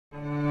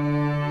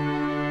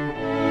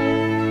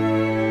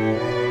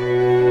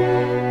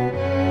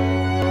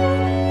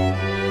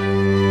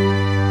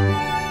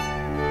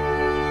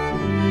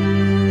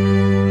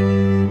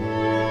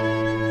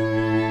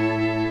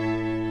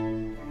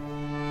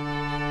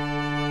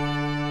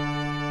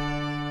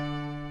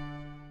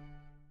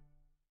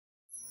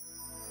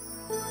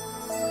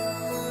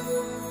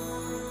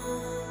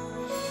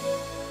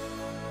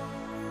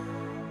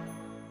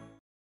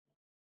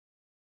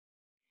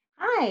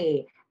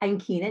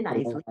Kina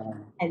Knisley, Uh,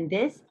 and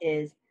this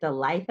is The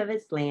Life of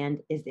Its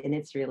Land is in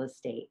Its Real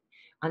Estate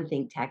on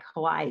ThinkTech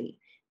Hawaii.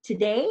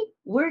 Today,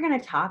 we're going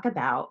to talk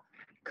about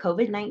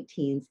COVID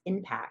 19's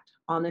impact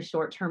on the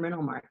short term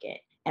rental market.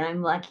 And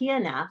I'm lucky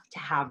enough to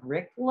have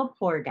Rick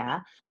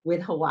Laporga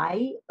with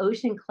Hawaii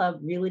Ocean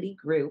Club Realty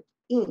Group,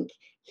 Inc.,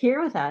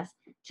 here with us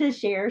to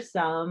share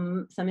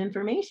some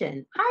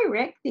information. Hi,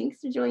 Rick.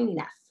 Thanks for joining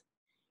us.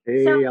 So,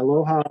 Hey,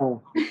 aloha.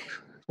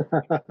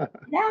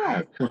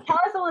 yes, tell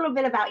us a little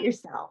bit about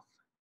yourself.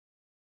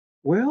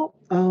 Well,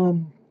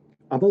 I'm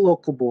a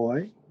local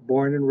boy,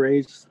 born and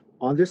raised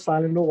on this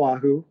island,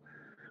 Oahu.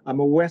 I'm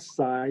a West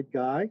Side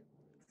guy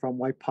from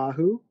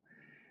Waipahu,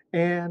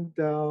 and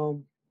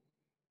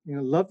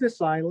love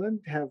this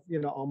island. Have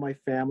all my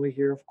family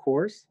here, of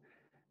course,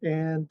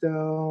 and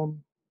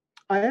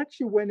I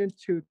actually went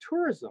into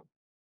tourism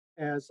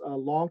as a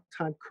long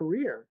time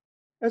career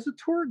as a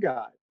tour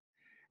guide.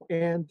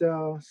 And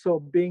so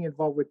being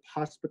involved with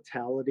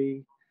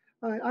hospitality,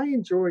 I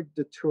enjoyed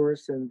the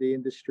tourists and the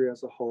industry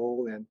as a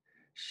whole and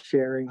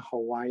sharing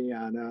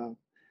Hawaiiana.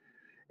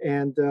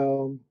 And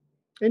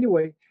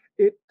anyway,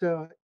 it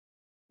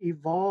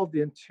evolved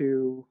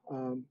into,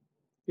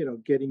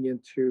 getting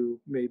into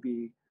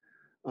maybe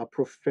a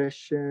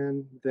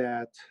profession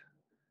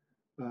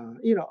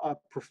a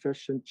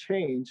profession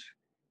change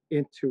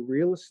into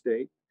real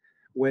estate,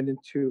 went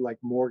into like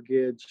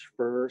mortgage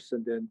first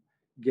and then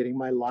getting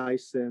my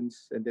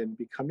license and then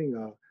becoming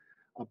a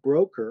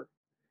broker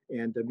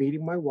and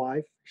meeting my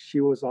wife. She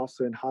was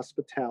also in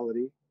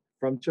hospitality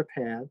from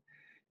Japan.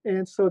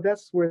 And so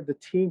that's where the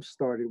team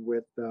started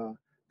with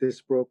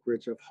this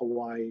brokerage of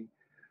Hawaii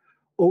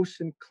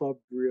Ocean Club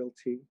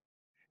Realty.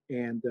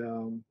 And,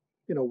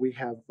 we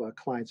have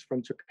clients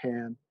from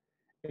Japan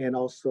and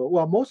also,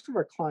 well, most of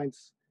our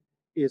clients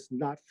is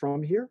not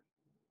from here,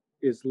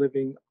 is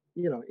living,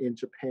 in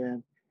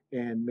Japan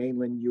and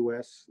mainland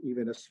US,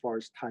 even as far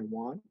as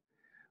Taiwan.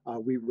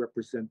 We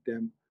represent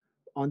them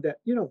on that,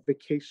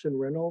 vacation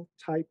rental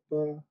type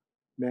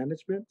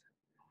management.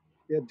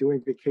 Yeah,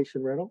 doing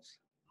vacation rentals.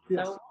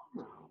 Yes. So,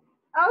 Yeah.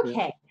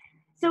 okay.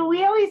 So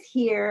we always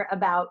hear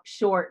about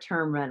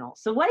short-term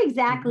rentals. So what Mhm.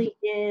 exactly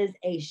is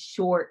a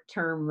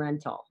short-term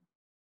rental?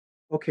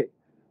 Okay.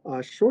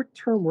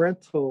 Short-term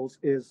rentals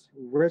is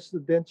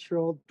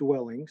residential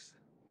dwellings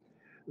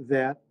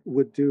that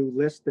would do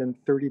less than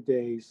 30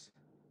 days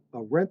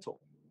rental.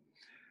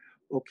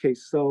 Okay,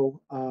 so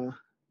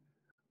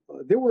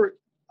there were,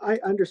 I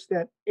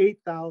understand,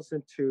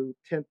 8,000 to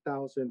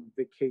 10,000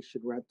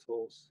 vacation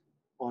rentals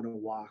on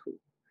Oahu,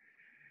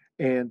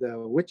 and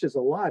which is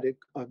a lot,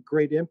 a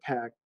great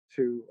impact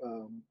to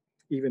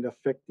even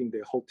affecting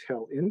the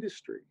hotel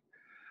industry.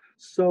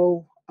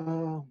 So,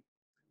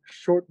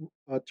 short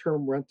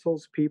term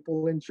rentals,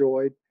 people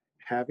enjoyed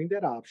having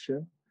that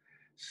option,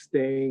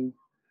 staying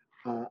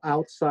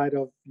outside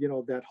of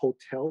that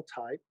hotel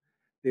type.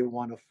 They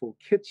want a full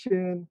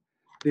kitchen.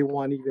 They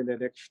want even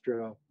an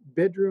extra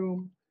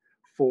bedroom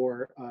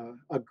for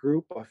a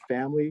group, a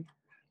family,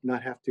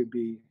 not have to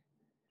be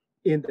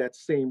in that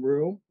same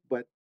room,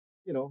 but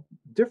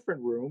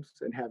different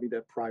rooms and having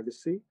that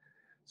privacy.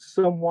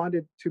 Some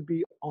wanted to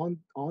be on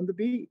the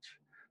beach,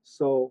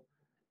 so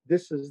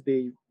this is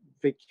the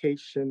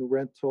vacation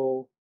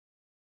rental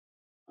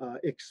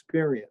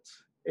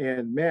experience.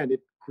 And man,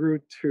 it grew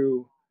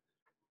to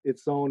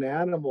its own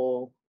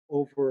animal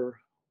over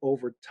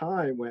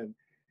time when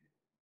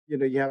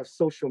you have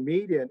social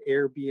media and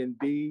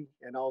Airbnb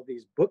and all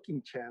these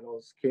booking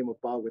channels came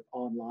about with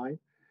online.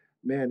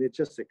 Man, it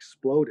just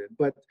exploded.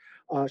 But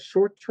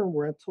short-term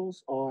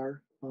rentals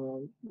are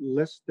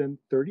less than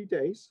 30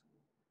 days.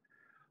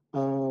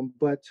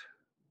 But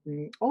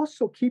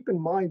also keep in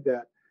mind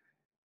that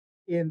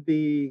in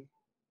the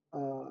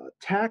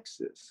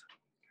taxes,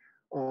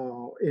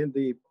 in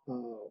the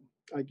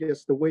I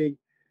guess the way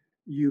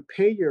you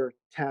pay your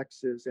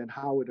taxes and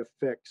how it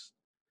affects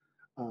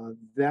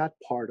that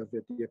part of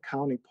it, the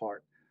accounting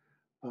part.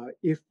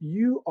 If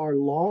you are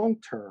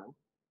long term,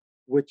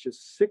 which is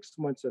 6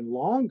 months and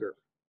longer,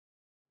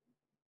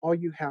 all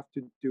you have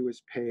to do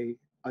is pay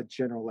a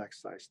general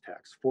excise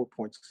tax,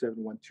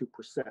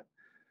 4.712%.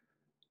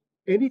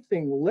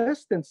 Anything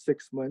less than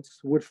 6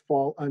 months would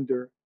fall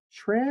under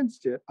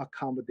transit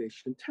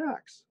accommodation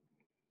tax.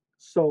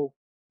 So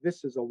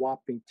this is a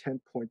whopping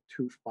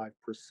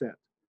 10.25%.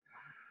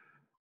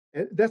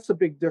 And that's a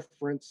big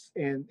difference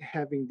in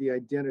having the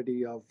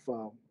identity of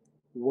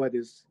what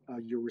is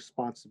your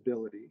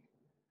responsibility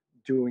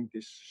doing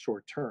this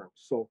short term.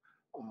 So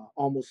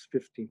almost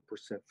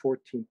 15%,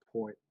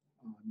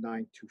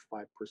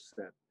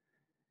 14.925%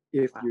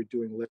 if Wow. you're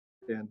doing less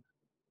than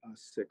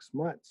 6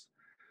 months.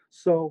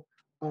 So,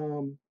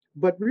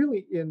 but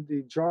really in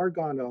the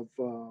jargon of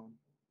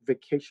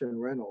vacation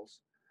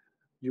rentals,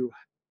 you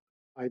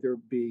either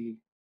be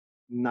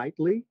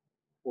nightly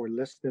or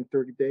less than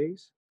 30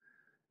 days.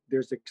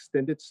 There's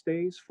extended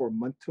stays for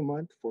month to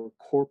month for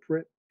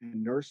corporate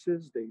and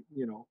nurses. They,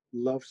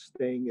 love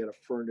staying at a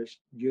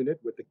furnished unit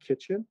with a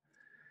kitchen.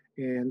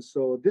 And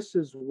so this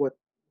is what,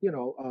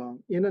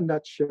 in a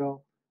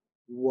nutshell,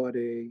 what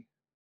a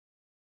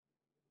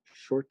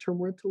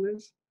short-term rental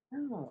is.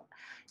 Oh,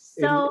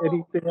 so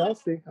Anything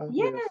else? yeah.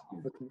 Yes.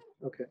 Okay.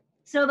 Okay.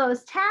 So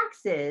those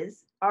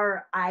taxes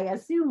are, I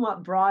assume,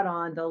 what brought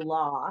on the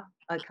law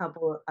a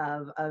couple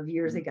of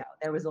years Mhm. ago.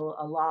 There was a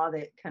law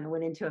that kind of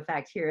went into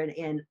effect here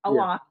in Yeah.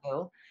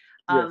 Oahu.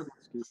 Yes.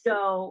 Excuse.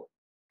 So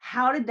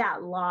how did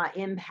that law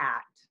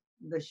impact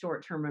the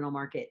short-term rental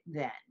market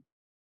then?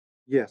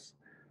 Yes.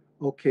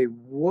 Okay.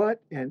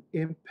 What an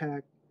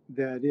impact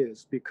that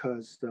is,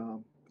 because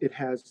it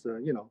has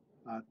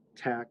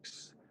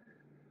tax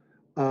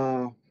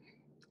uh,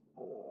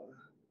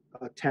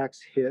 a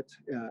tax hit,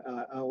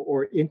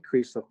 or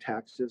increase of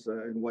taxes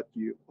in what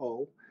you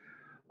owe.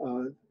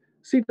 Uh,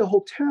 See, the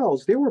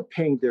hotels, they were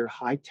paying their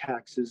high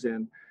taxes,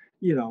 and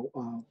you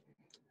know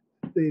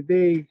they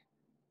they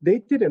they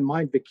didn't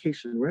mind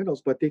vacation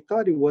rentals, but they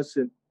thought it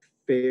wasn't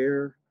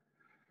fair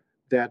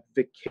that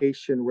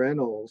vacation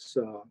rentals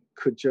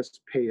could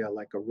just pay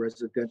like a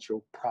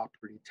residential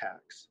property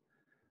tax.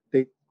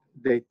 They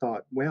they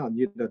thought, well,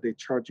 they're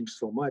charging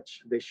so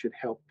much, they should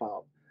help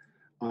out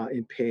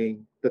in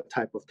paying the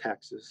type of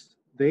taxes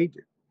they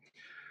do.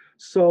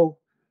 So,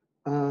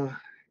 uh,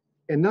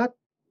 and not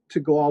to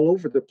go all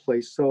over the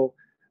place. So,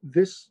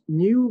 this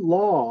new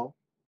law,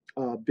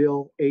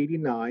 Bill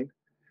 89,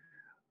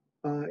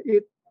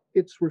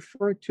 it's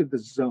referring to the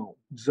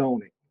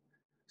zoning.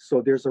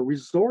 So there's a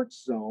resort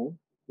zone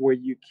where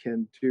you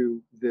can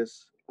do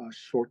this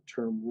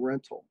short-term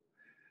rental.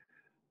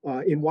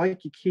 In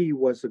Waikiki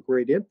was a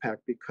great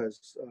impact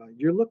because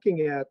you're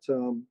looking at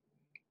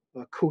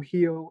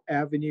Kuhio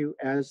Avenue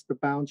as the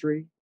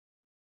boundary.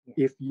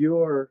 Yeah. If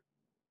you're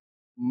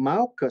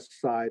Mauka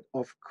side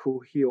of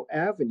Kuhio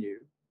Avenue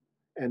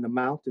and the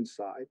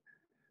mountainside,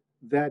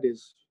 that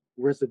is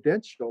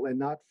residential and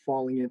not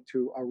falling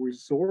into a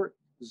resort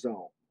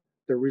zone.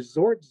 The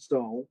resort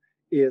zone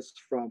is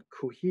from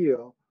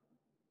Kuhio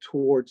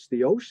towards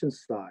the ocean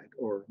side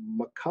or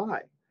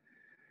Makai.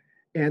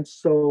 And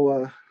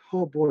so,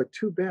 oh boy,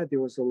 too bad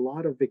there was a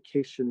lot of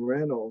vacation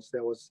rentals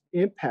that was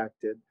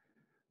impacted.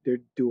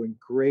 They're doing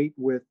great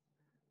with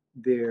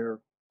their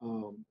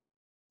um,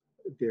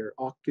 their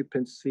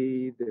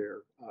occupancy, their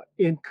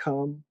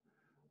income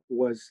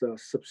was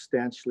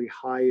substantially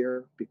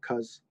higher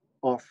because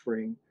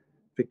offering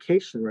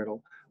vacation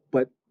rental,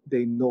 but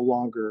they no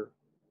longer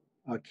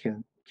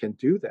can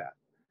do that.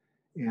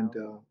 And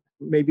No.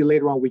 maybe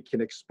later on we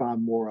can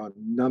expound more on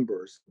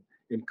numbers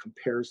in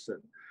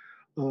comparison.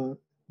 Uh,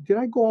 did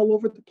I go all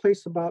over the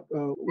place about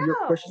your No,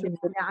 question?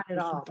 not at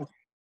all.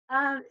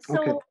 Okay.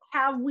 So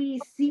have we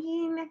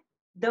seen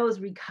those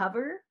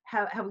recover?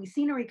 Have we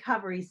seen a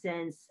recovery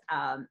since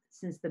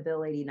the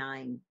Bill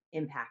 89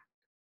 impact?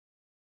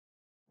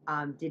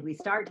 Did we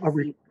start to A,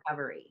 re- see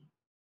recovery?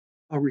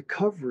 a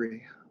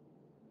recovery?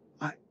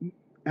 I,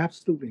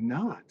 Absolutely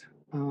not.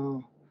 Uh,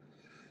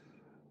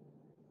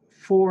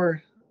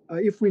 for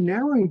If we're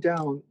narrowing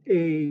down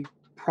a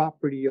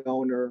property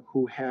owner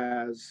who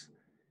has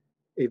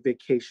a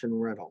vacation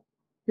rental,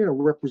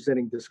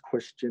 representing this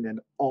question and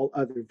all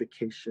other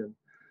vacation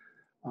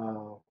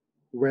uh,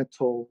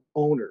 rental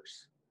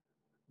owners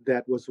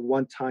that was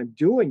one time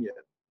doing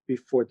it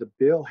before the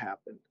bill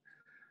happened.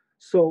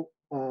 So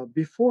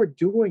before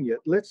doing it,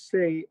 let's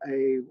say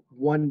a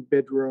one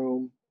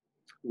bedroom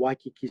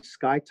Waikiki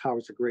Sky Tower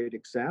is a great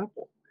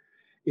example.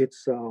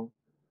 It's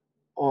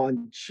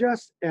on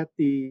just at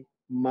the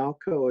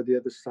Mauka or the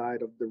other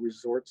side of the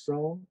resort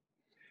zone.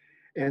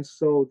 And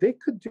so they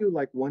could do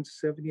like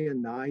 170 a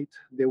night.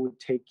 They would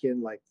take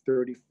in like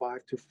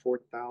 35 to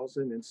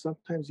 4,000 and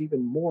sometimes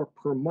even more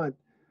per month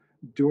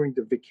during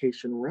the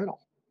vacation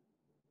rental.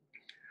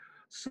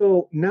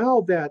 So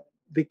now that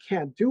they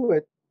can't do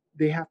it,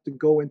 they have to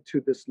go into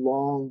this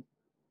long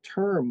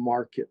term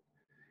market.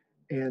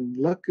 And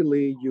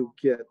luckily, you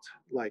get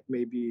like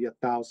maybe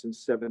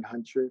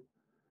 1,700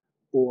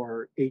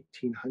 or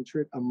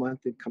 1,800 a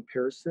month in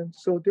comparison.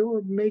 So they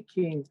were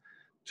making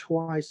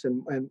twice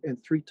and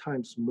three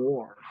times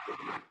more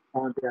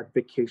on that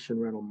vacation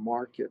rental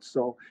market.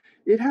 So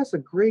it has a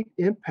great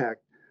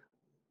impact.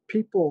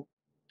 People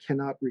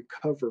cannot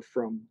recover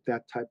from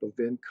that type of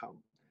income.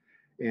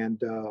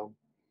 And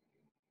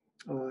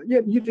yeah,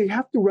 you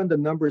have to run the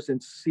numbers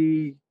and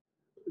see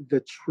the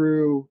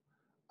true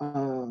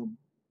um,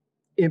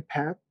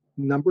 impact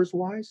numbers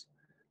wise,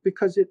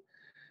 because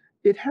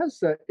it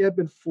has an ebb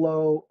and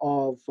flow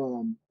of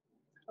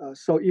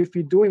so if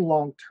you're doing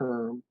long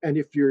term and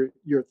if you're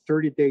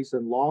 30 days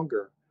and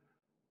longer,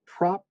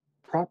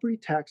 property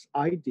tax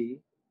ID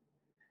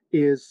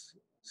is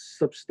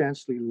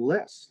substantially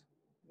less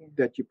Yeah.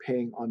 that you're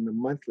paying on the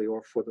monthly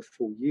or for the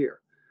full year.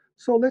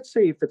 So let's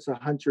say if it's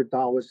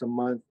 $100 a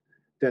month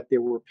that they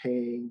were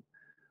paying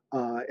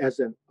as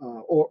an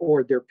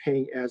or they're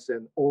paying as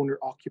an owner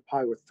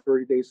occupied with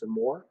 30 days or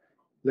more.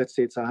 Let's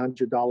say it's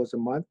 $100 a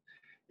month.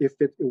 If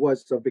it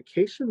was a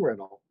vacation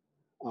rental,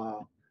 uh,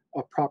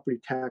 a property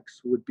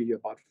tax would be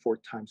about four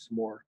times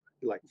more,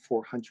 like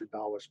 $400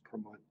 per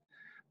month.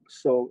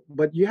 So,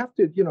 but you have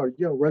to,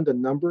 run the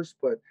numbers,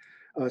 but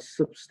a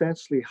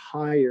substantially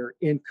higher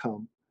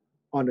income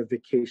on a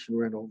vacation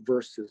rental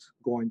versus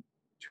going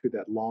to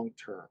that long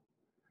term.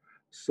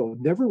 So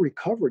never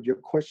recovered. Your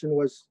question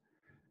was,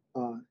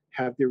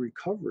 have they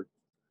recovered?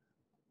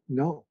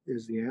 No,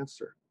 is the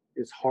answer.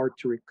 It's hard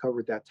to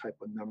recover that type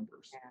of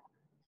numbers. Yeah,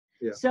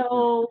 yeah,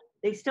 So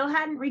they still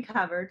hadn't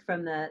recovered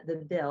from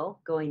the bill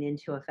going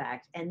into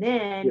effect. And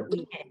then yeah.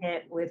 we get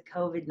hit with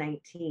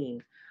COVID-19.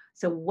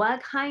 So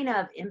what kind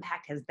of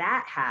impact has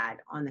that had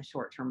on the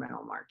short-term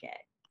rental market?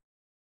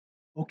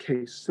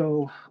 Okay,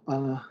 so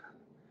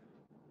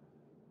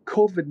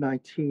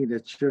COVID-19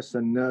 is just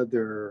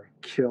another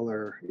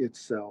killer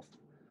itself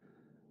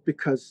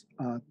because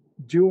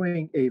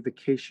doing a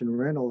vacation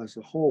rental as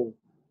a whole,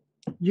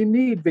 you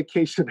need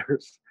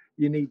vacationers,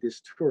 you need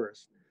these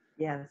tourists.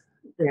 Yes.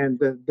 And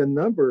the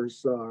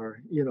numbers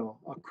are,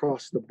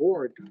 across the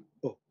board,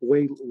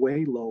 way,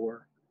 way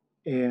lower.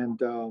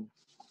 And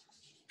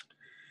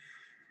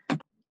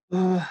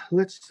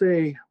let's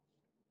say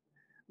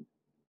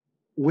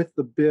with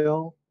the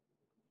bill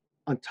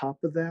on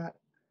top of that,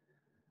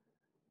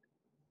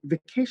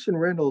 vacation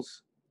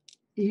rentals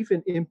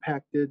even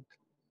impacted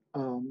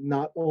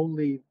not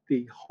only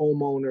the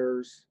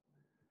homeowners,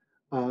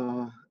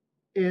 uh,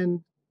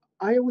 and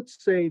I would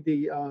say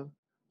the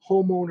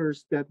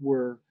homeowners that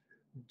were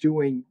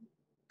doing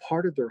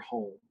part of their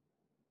home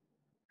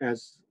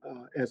as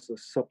a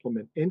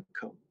supplement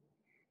income.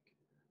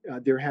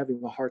 They're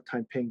having a hard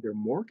time paying their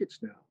mortgage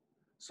now.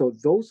 So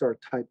those are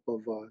type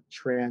of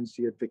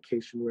transient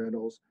vacation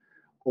rentals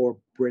or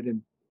bed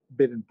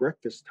and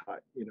breakfast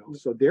type,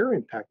 so they're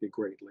impacted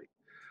greatly.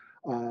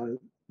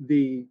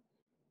 The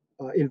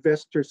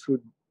investors who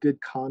did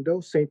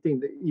condos, same thing,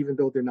 that even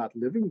though they're not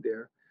living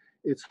there,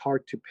 it's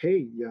hard to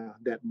pay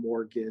that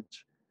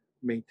mortgage,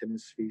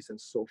 maintenance fees, and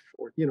so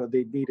forth.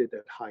 They needed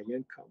that high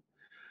income.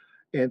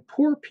 And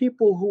poor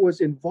people who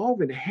was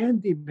involved in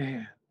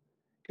handyman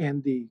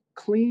and the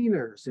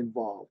cleaners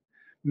involved,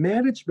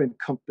 management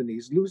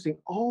companies losing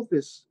all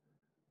this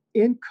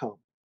income.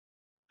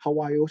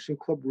 Hawaii Ocean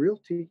Club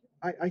Realty,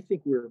 I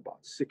think we're about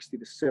 60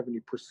 to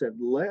 70%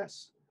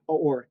 less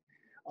or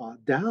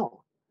down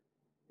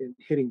in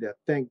hitting that.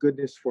 Thank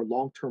goodness for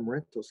long-term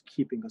rentals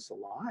keeping us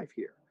alive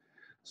here.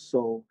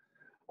 So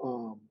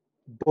um,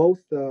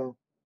 both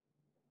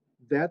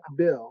that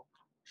bill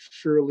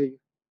surely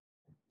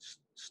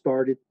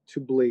started to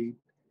bleed,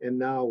 and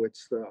now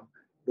it's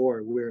boy,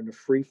 we're in a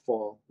free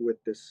fall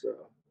with this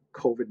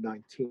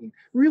COVID-19.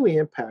 Really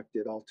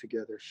impacted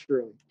altogether,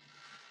 surely.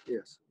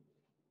 Yes.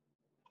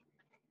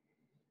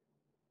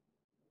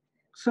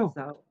 So,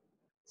 So,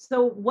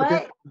 so but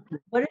that,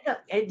 what are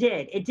it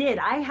did.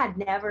 I had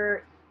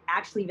never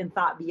actually even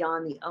thought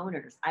beyond the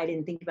owners. I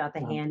didn't think about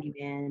the uh,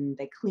 handyman,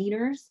 the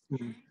cleaners,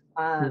 mm,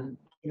 mm, um,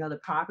 the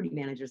property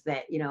managers,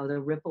 that, the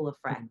ripple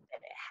effect mm,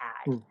 that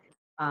it mm.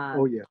 had.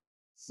 Oh yeah, most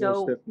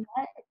So definitely.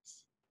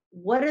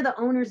 what are the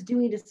owners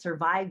doing to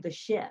survive the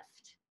shift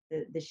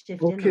in the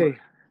market,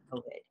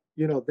 Okay,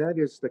 COVID? that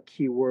is the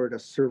key word, a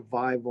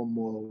survival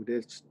mode.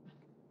 It's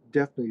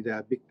definitely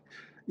that. They,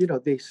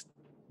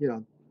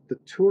 the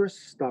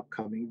tourists stop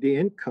coming, the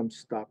income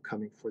stop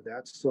coming for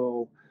that.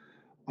 So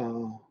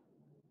uh,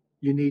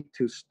 you need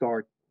to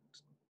start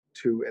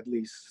to at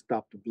least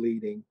stop the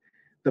bleeding.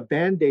 The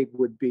band-aid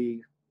would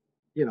be,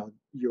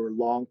 your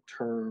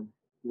long-term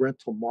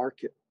rental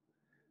market,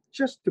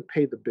 just to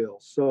pay the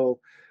bills. So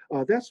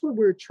that's what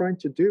we're trying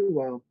to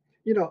do.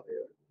 You know,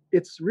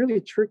 it's really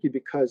tricky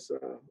because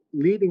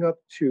leading up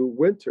to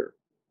winter,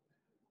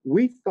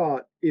 we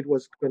thought it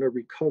was going to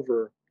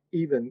recover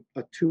even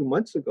 2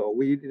 months ago.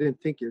 We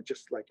didn't think you're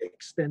just like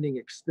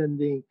extending,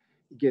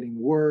 getting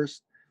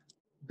worse.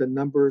 The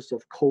numbers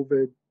of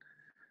COVID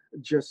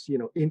just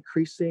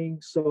increasing.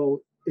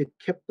 So it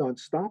kept on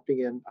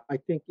stopping, and I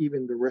think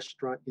even the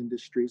restaurant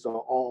industries are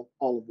all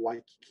of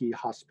Waikiki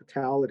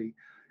hospitality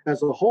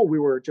as a whole. We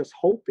were just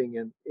hoping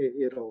and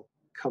it'll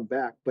come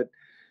back, but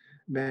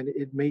man,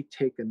 it may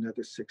take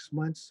another 6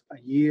 months, a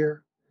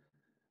year.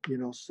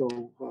 So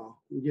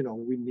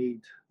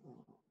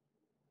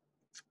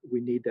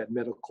we need that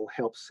medical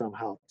help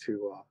somehow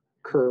to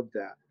curb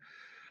that.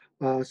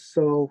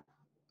 So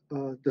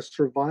the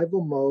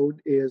survival mode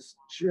is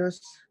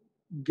just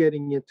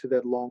getting into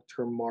that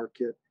long-term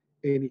market,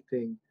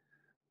 anything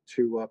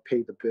to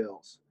pay the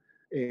bills.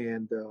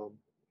 And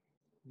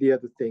the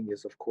other thing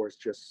is, of course,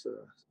 just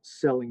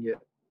selling it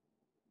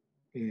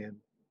and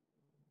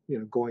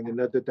going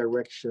another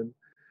direction.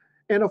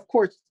 And of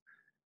course,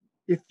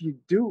 if you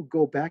do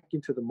go back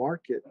into the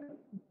market,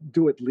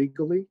 do it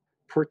legally.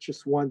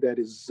 Purchase one that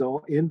is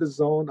in the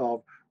zone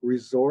of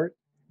resort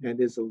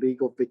and is a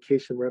legal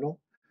vacation rental.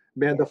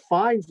 Man, the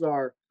fines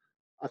are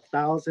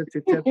 1,000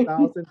 to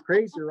 10,000.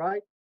 Crazy, right? I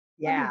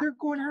mean, Yeah. they're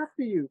going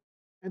after you.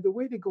 And the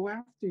way they go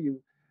after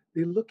you,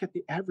 they look at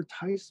the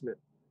advertisement.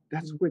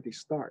 That's where they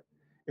start.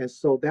 And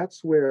so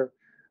that's where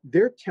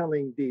they're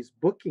telling these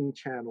booking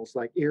channels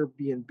like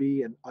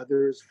Airbnb and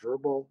others,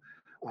 Verbal,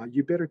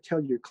 you better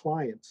tell your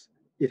clients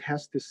it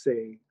has to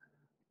say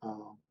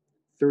um,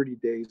 30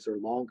 days or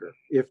longer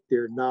if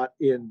they're not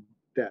in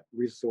that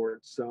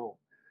resort zone.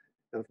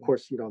 And of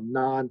course,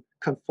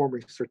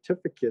 non-conforming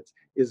certificates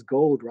is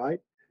gold, right?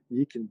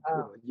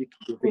 Oh, you can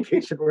do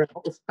vacation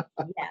rentals.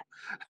 yes.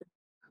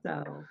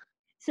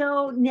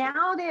 So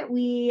now that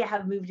we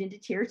have moved into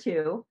tier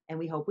two, and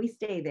we hope we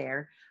stay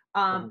there,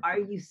 Um, are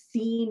you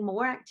seeing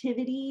more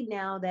activity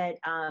now that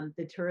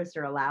the tourists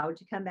are allowed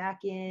to come back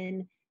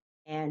in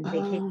and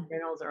vacation um,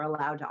 rentals are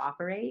allowed to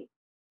operate?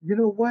 you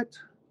know what?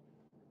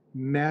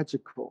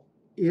 Magical.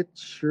 It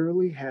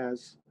surely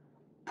has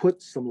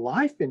put some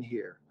life in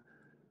here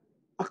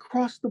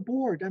across the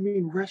board. I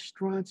mean,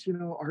 restaurants,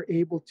 are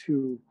able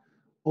to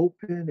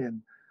open,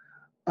 and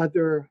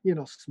other,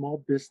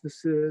 small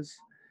businesses.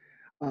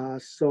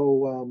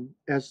 So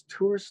as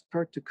tourists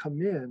start to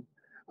come in,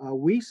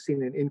 we've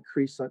seen an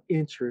increase on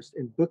interest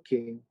in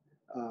booking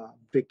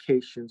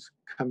vacations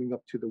coming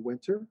up to the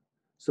winter.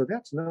 So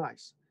that's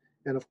nice.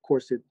 And of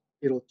course,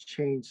 it'll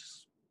change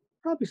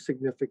probably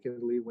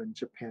significantly when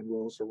Japan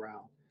rolls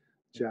around.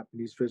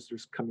 Japanese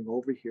visitors coming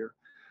over here.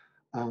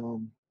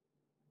 Um,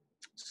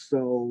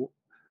 so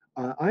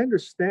I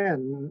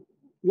understand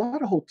a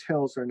lot of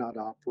hotels are not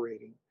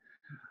operating.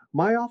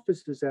 My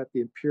office is at the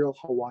Imperial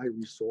Hawaii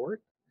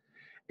Resort,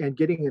 and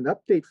getting an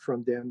update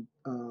from them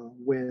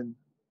when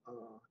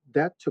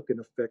that took an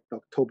effect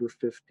October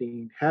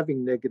 15,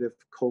 having negative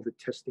COVID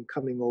testing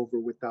coming over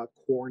without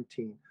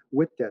quarantine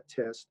with that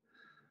test,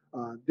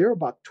 they're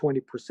about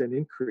 20%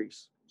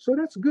 increase. So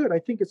that's good. I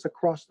think it's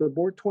across the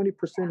board. 20%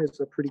 is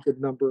a pretty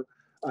good number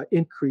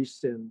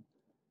increase in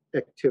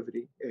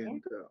activity. Yeah,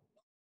 And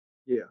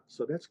yeah,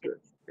 so that's good.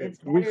 And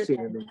it's we've better seen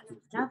an than increase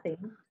too. nothing.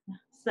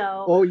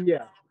 So, Oh,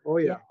 yeah. Oh,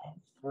 yeah. yeah.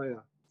 Oh, yeah.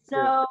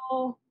 Yeah.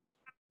 So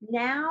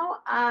now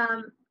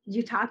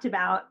you talked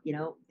about,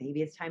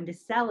 maybe it's time to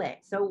sell it.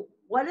 So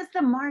what does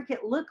the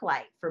market look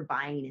like for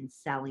buying and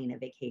selling a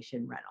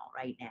vacation rental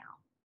right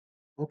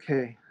now?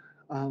 Okay.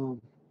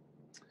 Um,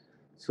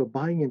 so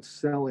buying and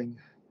selling,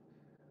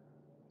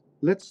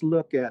 let's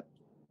look at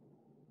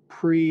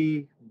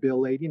pre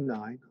Bill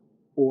 89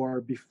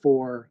 or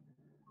before.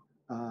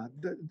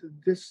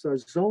 This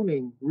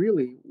zoning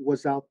really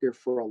was out there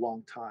for a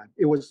long time.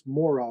 It was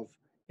more of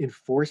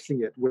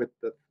enforcing it with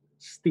the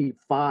steep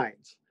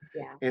fines.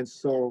 Yeah. And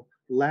so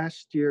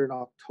last year in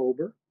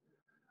October,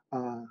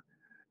 uh,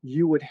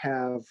 you would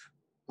have,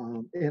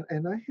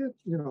 and I had,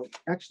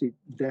 actually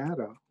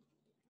data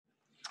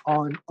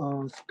on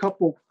a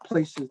couple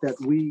places that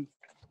we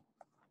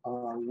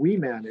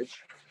manage.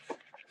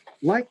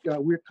 Like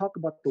we are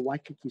talking about the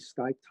Waikiki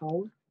Sky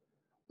Tower,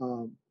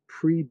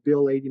 pre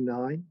Bill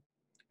 89,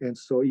 and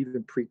so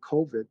even pre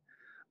COVID,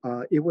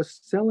 it was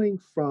selling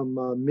from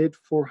mid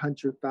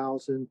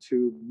 400,000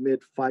 to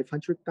mid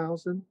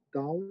 $500,000.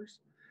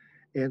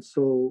 And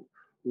so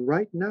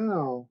right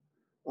now,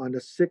 on the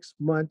 6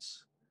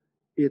 months,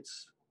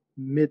 it's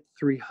mid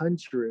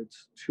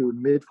 300s to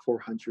mid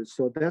 400s.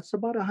 So that's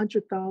about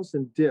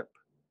 100,000 dip.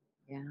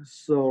 Yeah.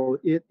 So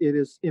it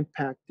is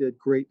impacted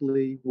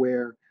greatly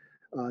where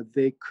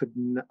they could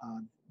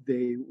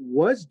they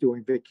was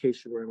doing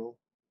vacation rental,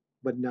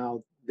 but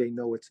now they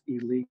know it's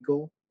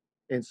illegal,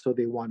 and so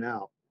they want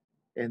out,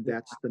 and Yeah.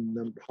 that's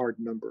the hard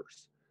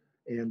numbers.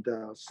 And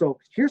so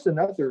here's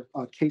another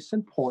case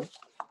in point: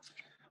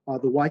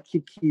 the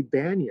Waikiki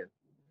Banyan.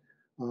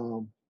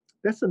 Um,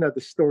 that's another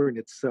story in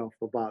itself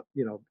about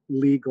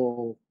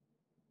legal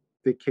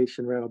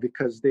vacation rental,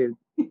 because they're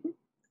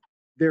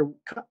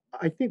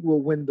I think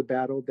will win the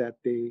battle that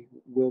they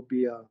will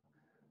be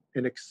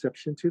an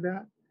exception to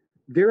that.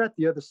 They're at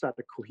the other side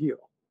of Kuhio,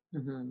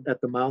 Hmm.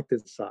 at the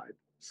mountainside.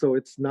 So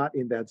it's not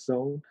in that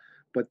zone,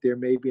 but there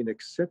may be an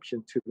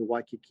exception to the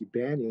Waikiki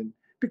Banyan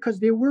because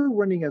they were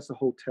running as a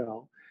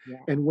hotel.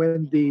 Yeah. And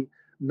when the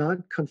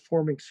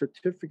non-conforming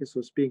certificates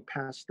was being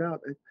passed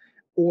out,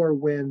 or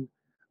when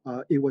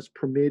it was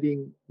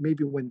permitting,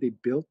 maybe when they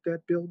built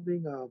that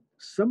building,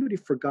 somebody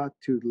forgot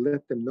to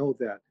let them know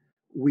that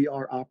we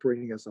are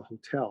operating as a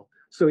hotel.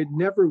 So it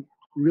never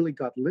really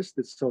got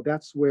listed. So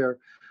that's where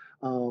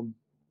um,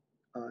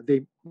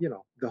 the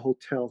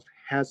hotel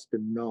has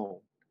been known.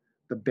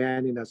 The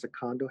Banyan as a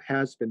condo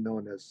has been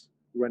known as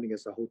running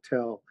as a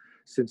hotel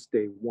since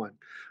day one.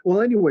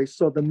 Well, anyway,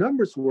 so the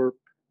numbers were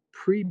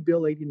pre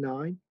Bill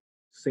 89,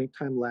 same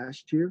time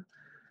last year.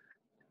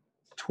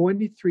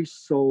 23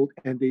 sold,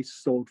 and they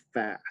sold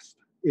fast.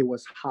 It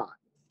was hot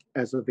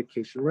as a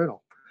vacation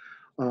rental.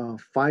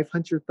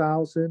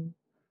 500,000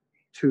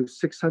 to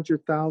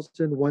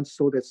 600,000. One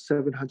sold at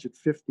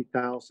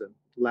 750,000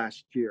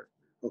 last year.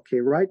 Okay,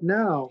 right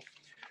now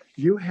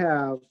you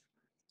have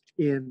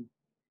in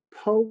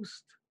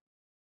post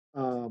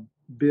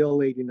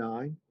Bill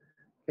 89,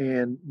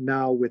 and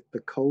now with the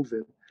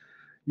COVID,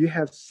 you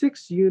have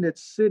 6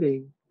 units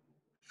sitting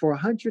for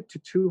 100 to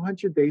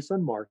 200 days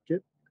on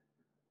market,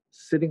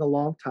 sitting a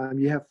long time.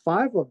 You have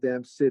 5 of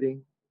them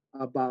sitting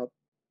about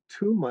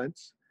 2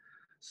 months.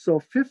 So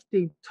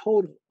 15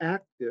 total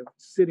active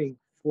sitting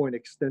for an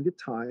extended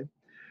time.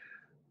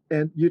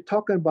 And you're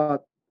talking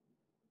about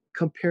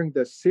comparing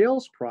the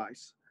sales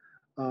price.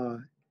 Uh,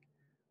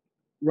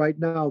 right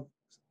now,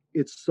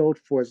 it's sold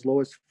for as low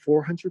as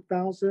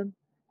 400,000,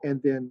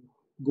 and then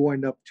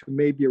going up to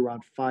maybe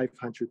around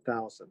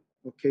 500,000.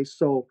 Okay,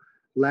 so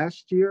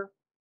last year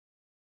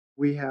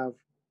we have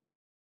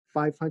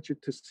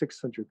 500 to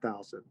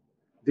 600,000.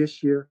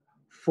 This year,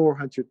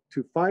 400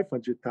 to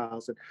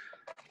 500,000.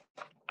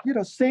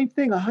 Same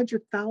thing,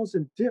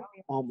 100,000 dip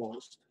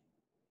almost.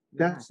 Yeah.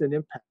 That's an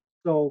impact.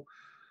 So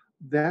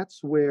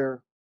that's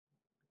where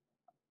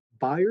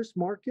buyer's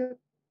market,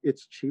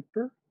 it's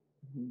cheaper.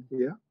 Mhm.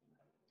 Yeah.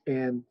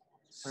 And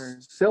Or,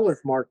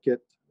 seller's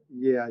market,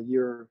 yeah,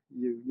 you're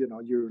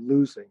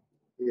losing.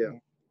 Yeah. yeah.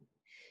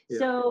 Yeah.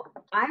 So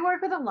I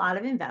work with a lot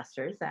of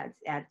investors.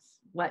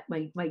 That's what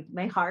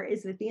my heart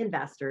is, with the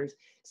investors.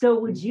 So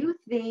would Mhm. you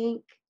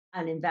think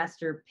an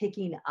investor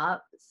picking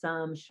up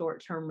some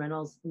short-term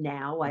rentals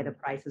now while the Mhm.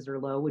 prices are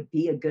low would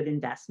be a good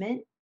investment?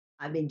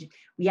 I mean,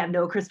 we have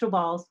no crystal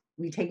balls.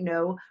 We take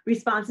no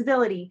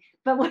responsibility.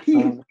 But what do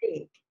you Uh,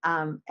 think,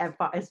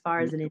 as far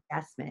as an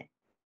investment?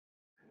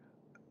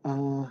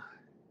 uh,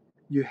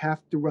 you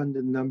have to run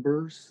the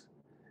numbers.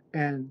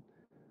 And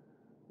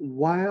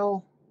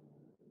while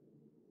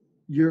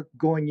you're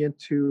going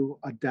into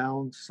a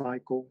down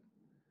cycle,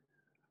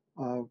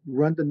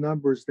 run the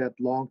numbers that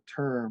long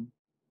term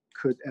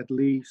could at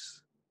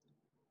least,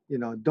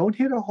 don't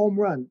hit a home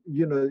run.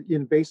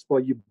 In baseball,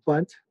 you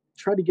bunt,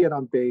 try to get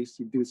on base,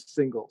 you do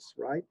singles,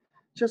 right?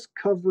 Just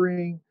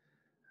covering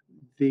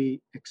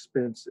the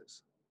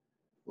expenses.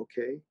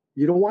 Okay.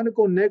 You don't want to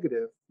go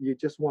negative. You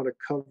just want to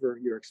cover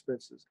your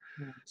expenses.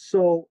 Yeah.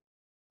 So,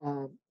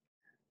 um,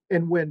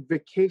 and when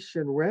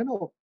vacation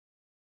rental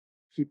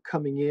keep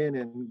coming in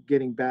and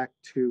getting back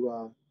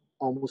to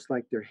almost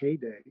like their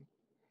heyday,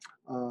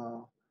 uh,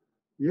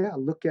 yeah,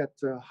 look at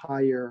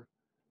higher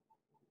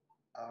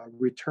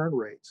return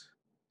rates,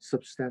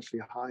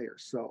 substantially higher.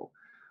 So,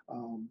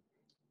 um,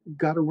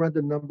 got to run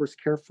the numbers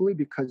carefully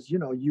because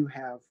you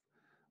have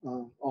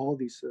all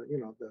these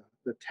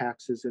the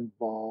taxes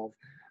involved.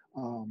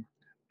 Um,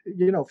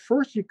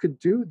 First you could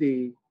do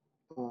the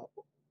uh,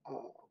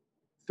 uh,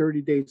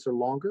 30 days or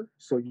longer,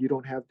 so you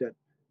don't have that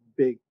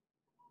big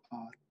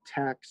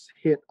tax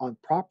hit on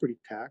property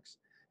tax,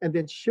 and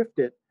then shift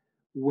it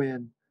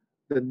when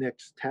the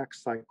next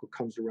tax cycle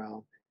comes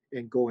around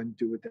and go and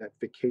do that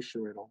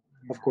vacation rental.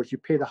 Of Yeah. course, you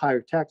pay the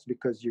higher tax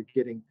because you're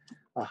getting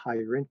a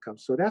higher income.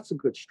 So that's a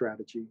good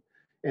strategy.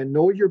 And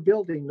know your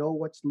building, know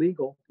what's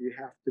legal. You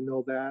have to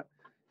know that.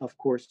 Of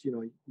course,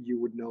 you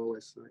would know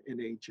as an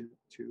agent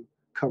to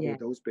cover Yeah.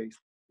 those bases.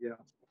 Yeah,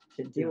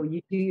 Should yeah,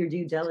 do your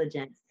due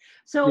diligence.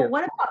 So yeah.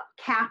 what about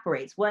cap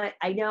rates? What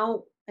I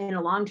know in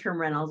a long-term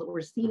rentals,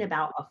 we're seeing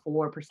about a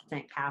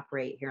 4% cap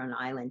rate here on the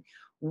island.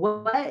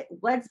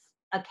 What's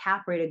a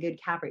good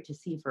cap rate to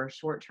see for a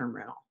short-term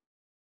rental?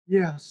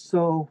 Yeah,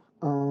 so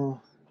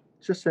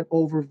just an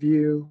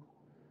overview,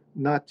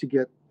 not to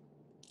get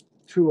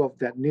too of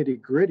that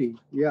nitty gritty.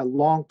 Yeah,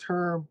 long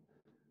term,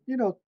 you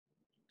know,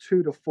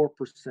 2 to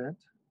 4%,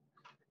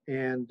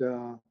 and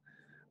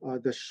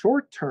the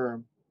short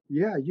term,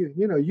 yeah,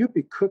 you'd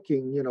be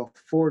cooking,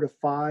 4 to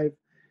 5,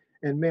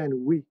 and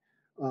man, we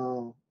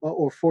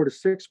or 4 to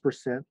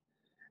 6%,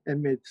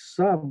 and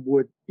some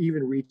would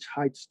even reach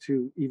heights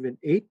to even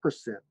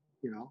 8%.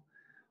 You know,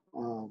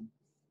 um,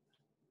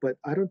 but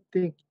I don't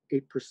think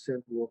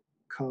 8% will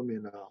come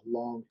in a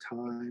long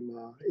time.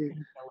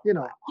 Been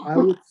for I a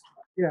would, while.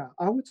 yeah,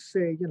 I would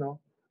say,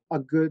 a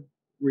good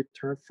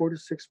return, 4 to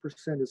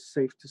 6% is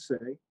safe to say.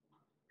 Okay.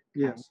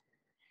 Yes.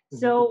 Mhm.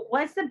 So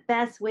what's the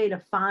best way to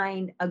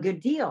find a good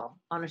deal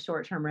on a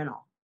short-term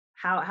rental?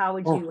 Oh, How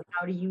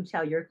do you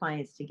tell your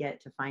clients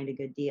to find a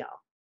good deal?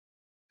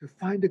 to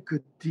find a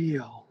good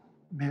deal,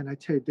 man, I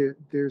tell you,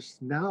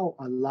 there's now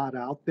a lot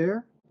out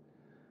there,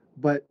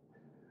 but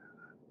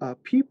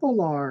people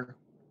are,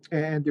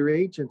 and their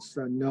agents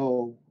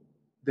know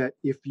that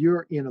if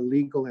you're in a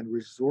legal and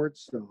resort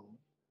zone,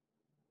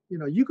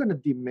 you're going to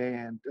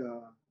demand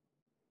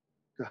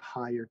the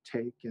higher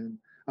take and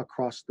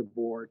across the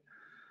board.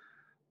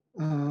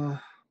 Uh,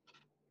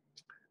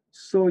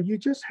 so you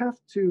just have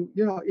to,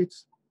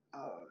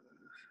 uh,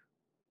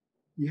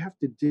 you have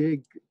to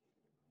dig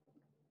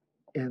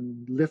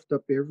and lift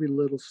up every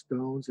little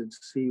stones and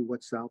see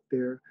what's out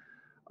there.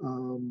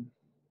 Um,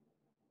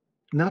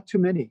 not too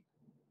many,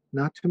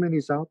 not too many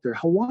is out there.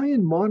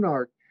 Hawaiian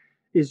Monarch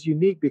is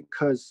unique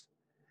because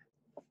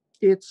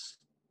it's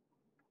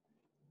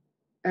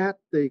at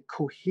the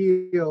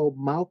Kohio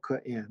Mauka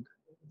end,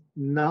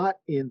 not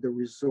in the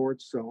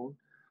resort zone.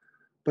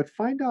 But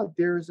find out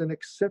there is an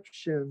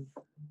exception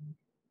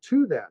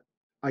to that.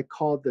 I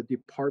called the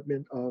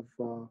Department of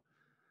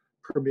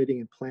Permitting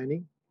and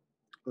Planning,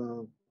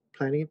 uh,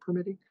 Planning and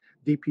Permitting,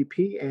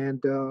 DPP,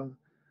 and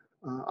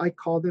I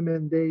called them,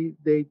 and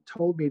they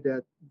told me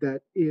that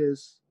that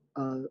is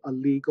a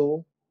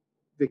legal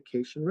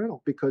vacation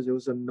rental because it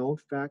was a known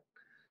fact,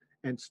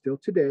 and still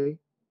today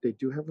they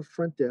do have a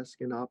front desk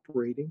and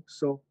operating.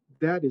 So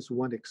that is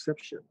one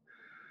exception.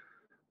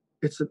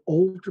 It's an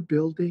older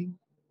building.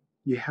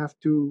 You have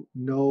to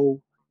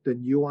know the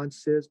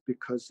nuances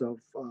because of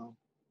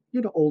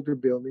older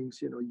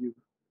buildings. You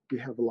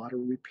have a lot of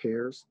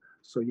repairs,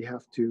 so you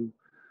have to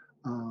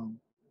um,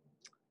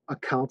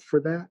 account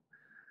for that.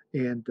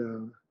 And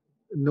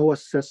no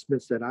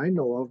assessments that I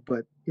know of,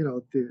 but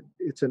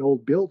it's an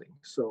old building,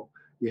 so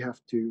you have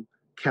to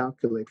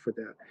calculate for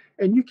that.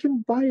 And you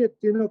can buy it,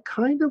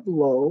 kind of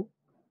low,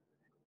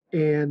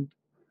 and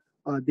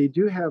they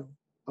do have,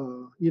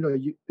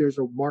 there's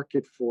a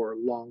market for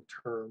long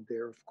term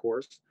there, of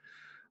course.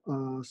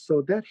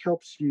 So that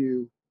helps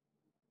you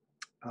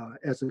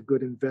as a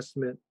good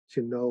investment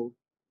to know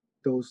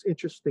those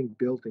interesting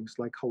buildings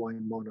like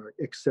Hawaiian Monarch,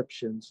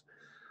 exceptions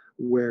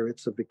where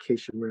it's a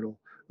vacation rental.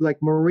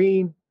 Like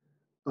Marine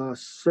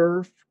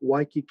Surf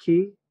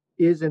Waikiki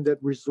is in that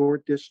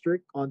resort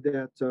district on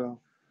that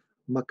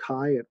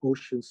Makai at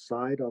ocean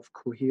side of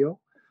Kuhio.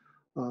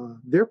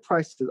 Their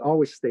prices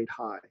always stayed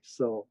high.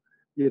 So,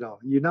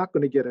 you're not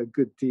going to get a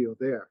good deal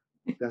there.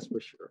 That's for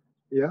sure.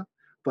 Yeah.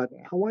 But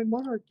Yeah. Hawaiian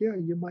Monarch, yeah,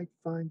 you might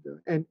find,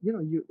 and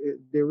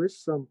there is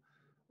some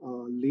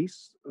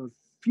a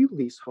few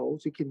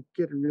leaseholds. You can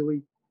get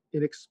really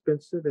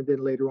inexpensive and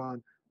then later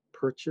on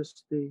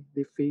purchase the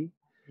fee.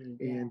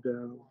 Yeah. And,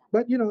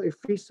 but, if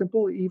fee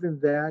simple, even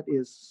that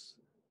is,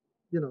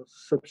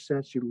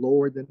 substantially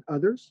lower than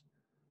others.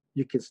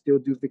 You can still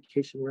do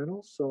vacation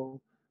rentals. So,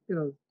 you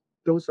know,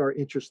 those are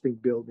interesting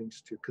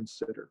buildings to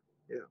consider.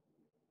 Yeah.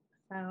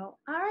 So,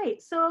 all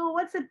right. So,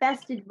 what's the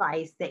best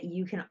advice that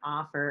you can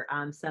offer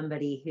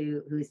somebody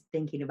who's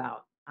thinking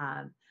about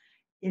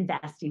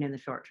investing in the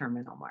short-term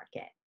rental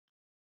market?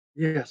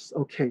 Yes.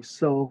 Okay.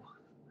 So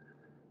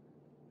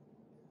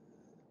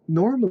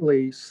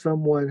normally,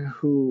 someone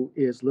who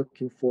is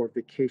looking for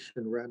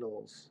vacation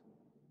rentals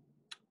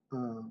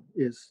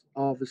is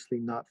obviously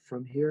not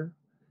from here.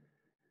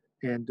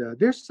 And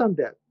there's some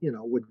that,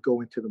 would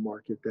go into the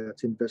market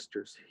that's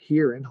investors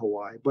here in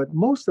Hawaii, but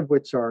most of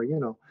which are,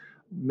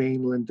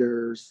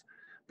 mainlanders,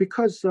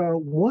 because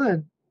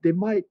one, it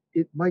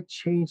might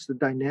change the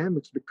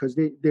dynamics because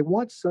they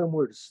want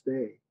somewhere to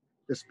stay,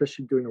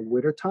 especially during the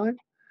winter time.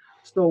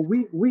 So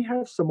we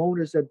have some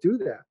owners that do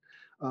that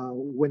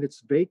when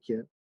it's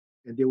vacant,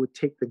 and they would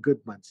take the good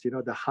months.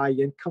 The high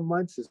income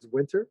months is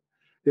winter.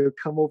 They would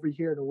come over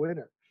here in the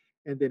winter,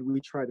 and then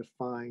we try to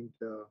find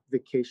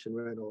vacation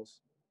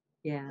rentals,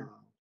 Yeah.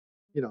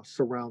 uh,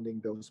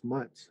 surrounding those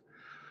months.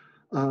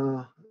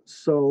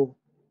 So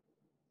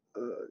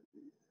uh,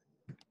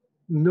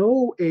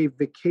 know a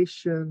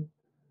vacation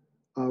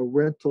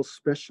rental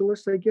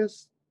specialist, I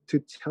guess, to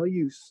tell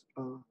you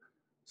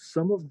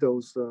some of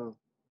those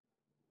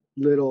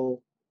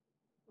little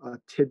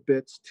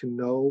tidbits to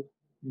know.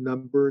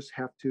 Numbers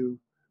have to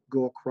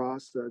go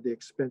across the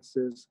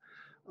expenses.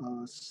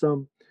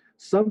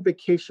 Some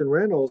vacation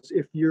rentals,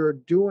 if you're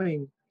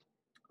doing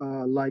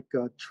like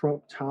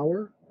Trump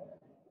Tower,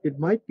 it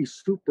might be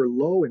super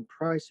low in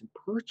price and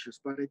purchase,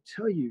 but I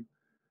tell you,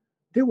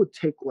 they would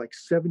take like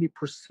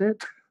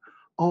 70%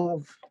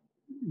 of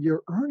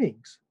your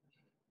earnings,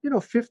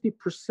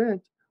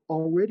 50%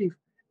 already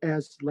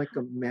as like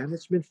a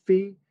management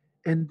fee.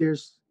 And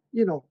there's,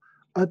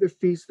 other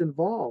fees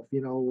involved,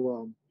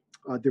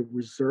 their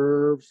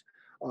reserves,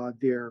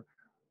 their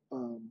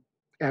um,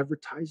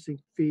 advertising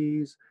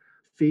fees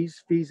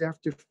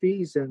after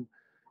fees. And,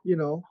 you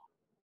know,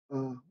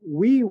 uh,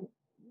 we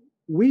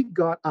we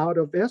got out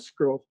of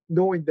escrow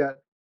knowing that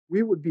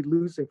we would be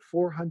losing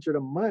 400 a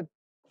month,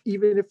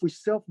 even if we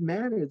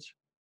self-manage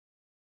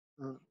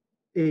uh,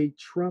 a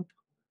Trump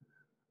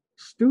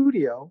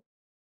studio,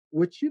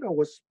 which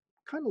was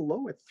kind of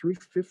low at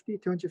 350,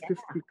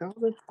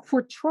 250,000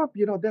 for Trump.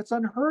 That's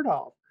unheard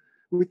of.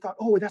 We thought,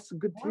 oh, that's a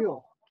good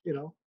deal.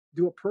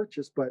 Do a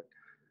purchase, but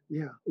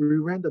yeah, we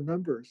ran the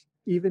numbers.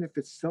 Even if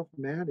it's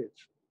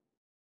self-managed,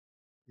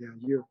 yeah,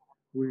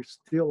 we're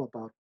still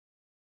about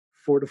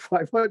 $400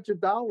 to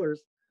 $500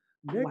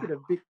 Wow. negative.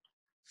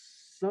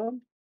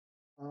 Some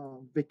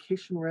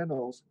vacation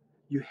rentals,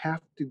 you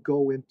have to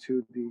go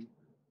into the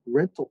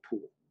rental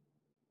pool.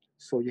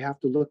 So you have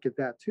to look at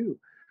that too.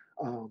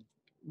 Um,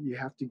 you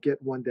have to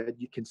get one that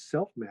you can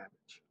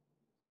self-manage.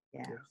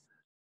 Yes. Yeah,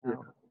 yeah.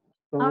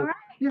 So, all So right.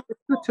 yeah, it's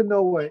good to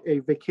know a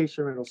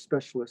vacation rental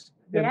specialist,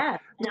 and Yeah.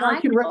 you Now know I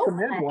I can know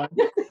recommend one.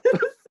 one.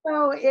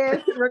 So I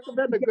if can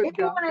recommend a they good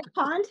guy. want to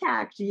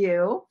contact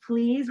you,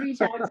 please reach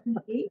out to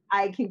me.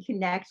 I can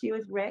connect you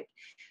with Rick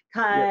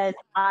because Yes,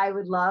 I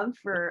would love of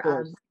for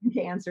course. him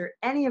to answer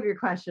any of your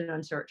questions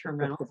on short-term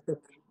rentals,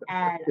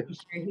 and I'm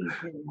sure he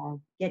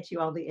can get you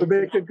all the To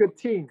information. make a good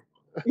team.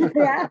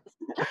 Yeah.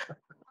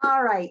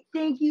 All right.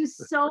 Thank you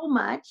so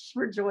much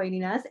for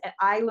joining us.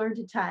 I learned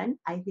a ton.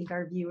 I think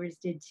our viewers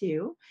did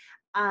too.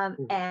 And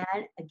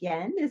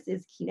again, this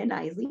is Kina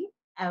Knisley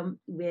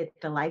with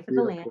the Life of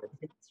the Land Beautiful.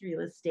 It's Real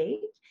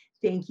Estate.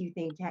 Thank you,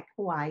 ThinkTech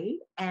Hawaii.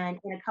 And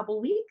in a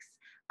couple weeks,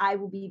 I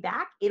will be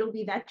back. It'll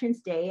be Veterans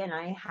Day, and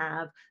I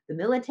have the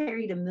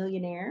Military to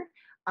Millionaire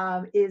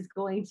is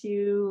going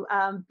to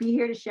be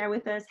here to share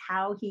with us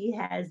how he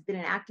has been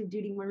an active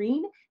duty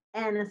Marine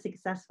and a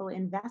successful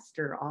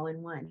investor all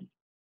in one.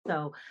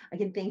 So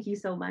again, thank you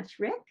so much,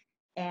 Rick,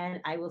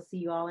 and I will see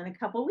you all in a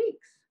couple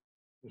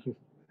weeks.